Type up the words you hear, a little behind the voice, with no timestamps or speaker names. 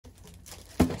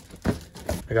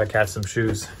I got Kat some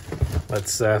shoes.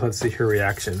 Let's see her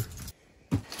reaction.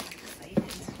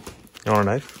 You want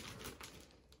a knife?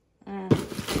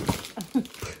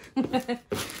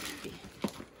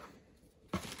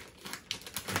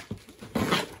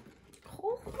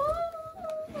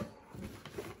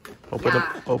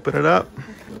 Open it up.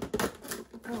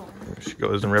 Oh. There she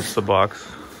goes and rips the box.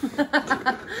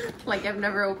 Like I've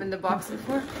never opened the box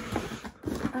before.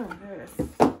 Oh, there it is.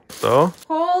 So?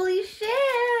 Holy shit!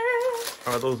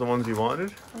 Are those the ones you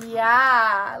wanted?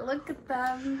 Yeah, look at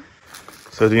them.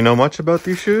 So do you know much about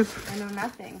these shoes? I know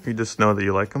nothing. You just know that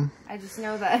you like them? I just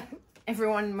know that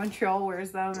everyone in Montreal wears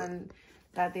them and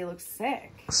that they look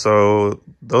sick. So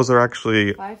those are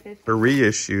actually $5.50. a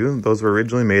reissue. Those were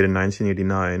originally made in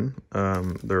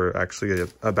 1989. They're actually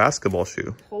a basketball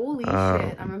shoe. Holy shit,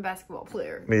 I'm a basketball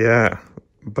player. Yeah,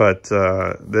 but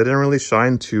they didn't really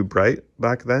shine too bright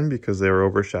back then because they were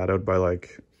overshadowed by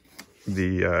like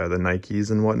the Nikes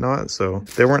and whatnot. So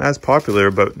they weren't as popular,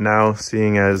 but now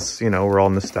seeing as, you know, we're all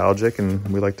nostalgic and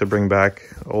we like to bring back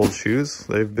old shoes,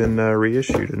 they've been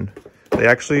reissued. And they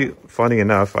actually, funny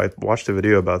enough, I watched a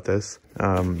video about this.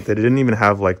 They didn't even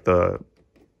have like the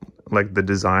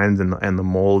designs and the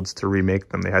molds to remake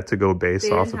them. They had to go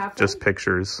based off of just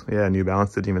pictures. Yeah, New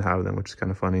Balance didn't even have them, which is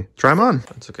kind of funny. Try them on.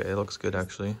 That's okay. It looks good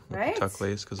actually. Right? Tuck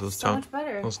lace, because those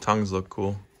Those tongues look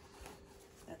cool.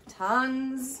 The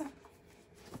tongues.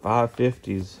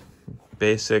 550s.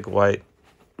 Basic white.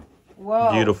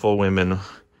 Whoa. Beautiful women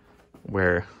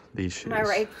wear these shoes. My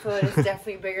right foot is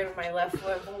definitely bigger than my left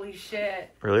foot. Holy shit.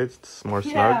 Really? It's more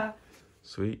snug? Yeah.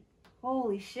 Sweet.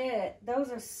 Holy shit. Those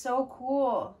are so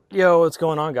cool. Yo, what's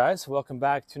going on, guys? Welcome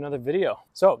back to another video.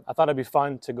 So I thought it'd be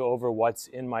fun to go over what's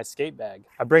in my skate bag.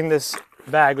 I bring this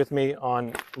bag with me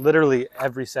on literally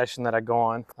every session that I go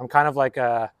on. I'm kind of like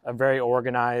a very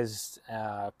organized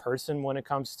person when it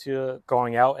comes to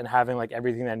going out and having like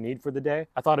everything that I need for the day.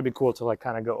 I thought it'd be cool to like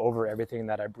kind of go over everything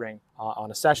that I bring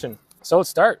on a session. So let's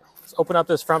start. Let's open up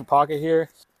this front pocket here.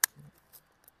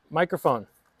 Microphone.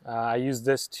 I use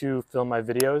this to film my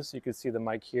videos. You can see the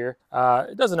mic here.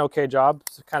 It does an okay job.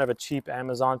 It's kind of a cheap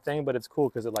Amazon thing, but it's cool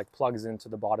because it like plugs into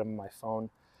the bottom of my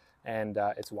phone, and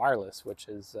it's wireless, which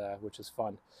is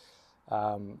fun.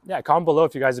 Yeah, comment below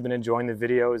if you guys have been enjoying the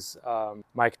videos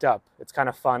mic'd up. It's kind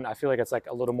of fun. I feel like it's like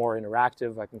a little more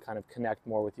interactive. I can kind of connect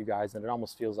more with you guys, and it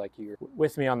almost feels like you're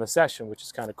with me on the session, which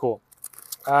is kind of cool.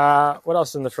 What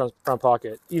else in the front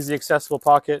pocket? Easy accessible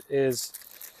pocket is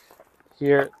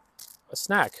here. A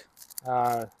snack.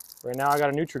 Right now I got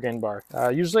a Nutrigrain bar.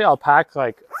 Usually I'll pack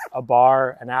like a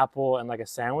bar, an apple, and like a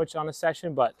sandwich on a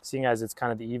session, but seeing as it's kind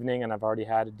of the evening and I've already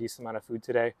had a decent amount of food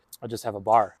today, I'll just have a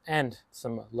bar and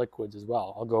some liquids as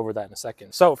well. I'll go over that in a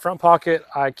second. So front pocket,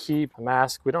 I keep a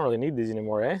mask. We don't really need these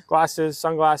anymore, eh? Glasses,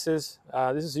 sunglasses.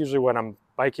 This is usually when I'm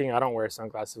biking. I don't wear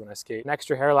sunglasses when I skate. An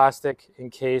extra hair elastic in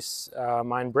case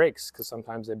mine breaks, because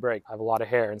sometimes they break. I have a lot of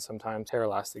hair and sometimes hair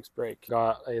elastics break.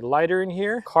 Got a lighter in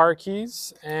here, car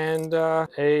keys, and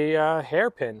a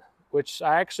hairpin, which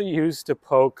I actually use to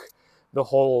poke the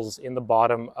holes in the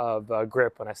bottom of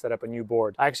grip when I set up a new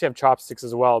board. I actually have chopsticks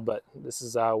as well, but this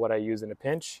is what I use in a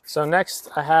pinch. So next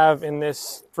I have in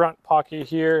this front pocket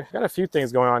here, got a few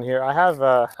things going on here. I have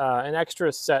an extra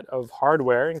set of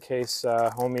hardware in case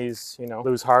homies, you know,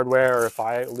 lose hardware, or if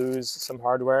I lose some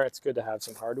hardware, it's good to have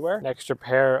some hardware. An extra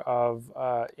pair of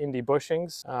indie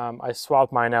bushings. I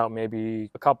swapped mine out maybe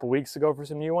a couple weeks ago for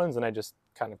some new ones, and I just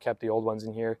kind of kept the old ones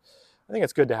in here. I think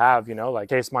it's good to have, you know,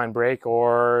 like in case mine break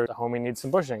or the homie needs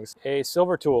some bushings. A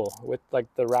silver tool with like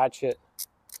the ratchet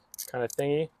kind of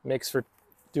thingy makes for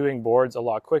doing boards a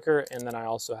lot quicker. And then I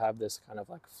also have this kind of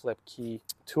like flip key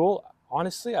tool.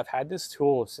 Honestly, I've had this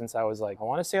tool since I was like, I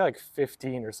want to say like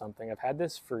 15 or something. I've had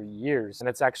this for years, and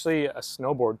it's actually a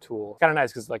snowboard tool. Kind of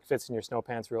nice because it like fits in your snow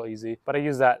pants real easy. But I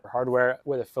use that for hardware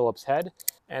with a Phillips head,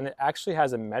 and it actually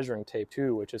has a measuring tape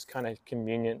too, which is kind of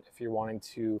convenient if you're wanting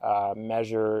to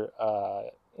measure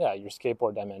your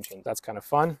skateboard dimensions. That's kind of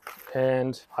fun.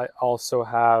 And I also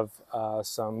have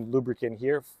some lubricant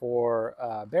here for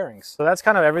bearings. So that's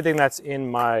kind of everything that's in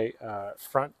my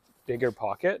front bigger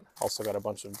pocket. Also got a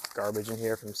bunch of garbage in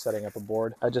here from setting up a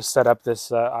board. I just set up this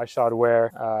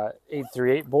iShotWear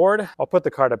 838 board. I'll put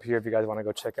the card up here if you guys want to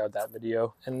go check out that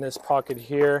video. In this pocket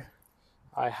here,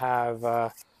 I have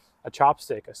a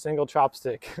chopstick, a single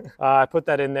chopstick. I put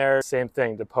that in there, same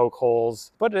thing, to poke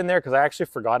holes. Put it in there because I actually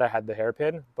forgot I had the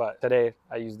hairpin, but today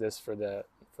I used this for the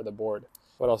board.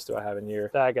 What else do I have in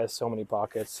here? Bag has so many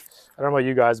pockets. I don't know about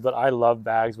you guys, but I love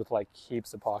bags with like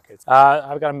heaps of pockets.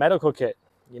 I've got a medical kit.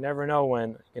 You never know when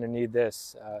you're gonna need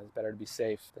this. It's better to be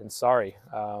safe than sorry.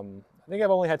 I think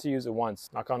I've only had to use it once,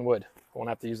 knock on wood. I won't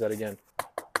have to use that again.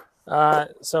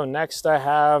 So next I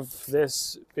have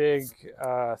this big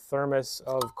thermos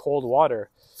of cold water.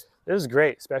 This is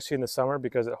great, especially in the summer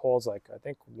because it holds like, I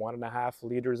think 1.5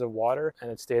 liters of water and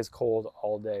it stays cold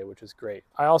all day, which is great.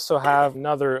 I also have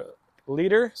another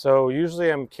liter. So usually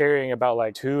I'm carrying about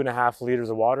like 2.5 liters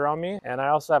of water on me. And I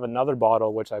also have another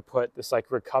bottle, which I put this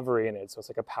like recovery in it. So it's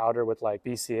like a powder with like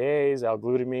BCAAs,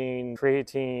 L-glutamine,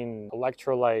 creatine,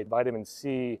 electrolyte, vitamin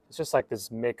C. It's just like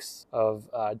this mix of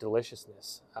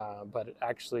deliciousness. But it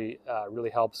actually really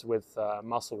helps with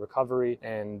muscle recovery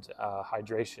and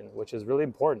hydration, which is really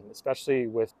important, especially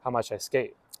with how much I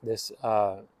skate. This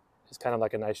is kind of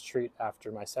like a nice treat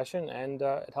after my session, and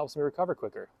it helps me recover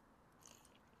quicker.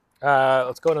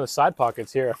 Let's go into the side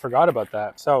pockets here. I forgot about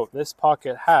that. So this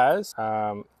pocket has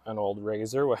an old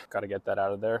razor. Got to get that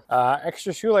out of there.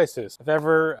 Extra shoelaces. If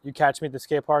ever you catch me at the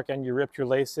skate park and you ripped your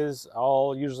laces,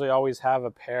 I'll usually always have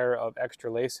a pair of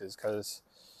extra laces because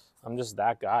I'm just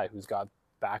that guy who's got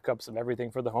backups of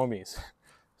everything for the homies.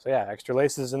 So yeah, extra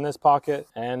laces in this pocket,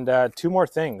 and two more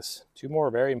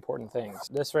very important things.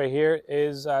 This right here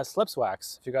is Slips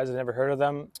Wax. If you guys have never heard of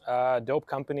them, dope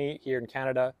company here in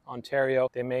Canada, Ontario.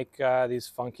 They make these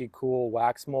funky, cool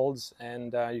wax molds,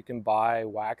 and you can buy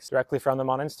wax directly from them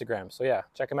on Instagram. So yeah,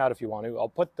 check them out if you want to. I'll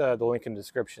put the link in the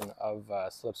description of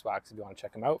Slips Wax if you want to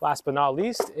check them out. Last but not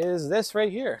least is this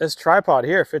right here. This tripod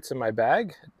here fits in my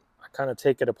bag. I kind of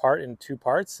take it apart in two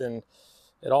parts, and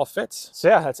it all fits. So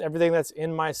yeah, that's everything that's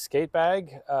in my skate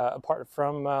bag, apart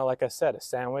from, like I said, a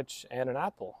sandwich and an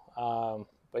apple.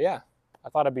 But yeah, I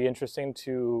thought it'd be interesting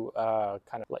to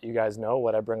kind of let you guys know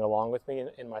what I bring along with me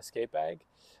in my skate bag.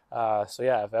 So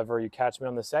yeah, if ever you catch me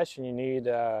on the session, you need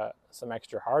some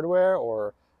extra hardware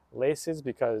or laces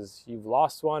because you've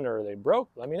lost one or they broke,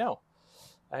 let me know.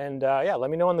 And yeah, let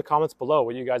me know in the comments below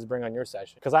what you guys bring on your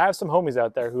session. Because I have some homies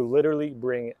out there who literally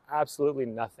bring absolutely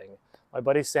nothing. My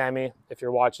buddy Sammy, if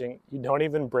you're watching, you don't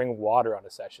even bring water on a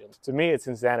session. To me, it's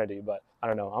insanity, but I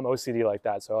don't know. I'm OCD like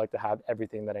that, so I like to have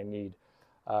everything that I need.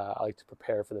 I like to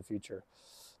prepare for the future.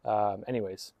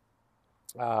 Anyways,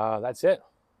 that's it.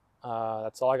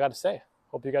 That's all I got to say.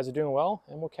 Hope you guys are doing well,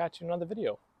 and we'll catch you in another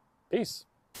video. Peace.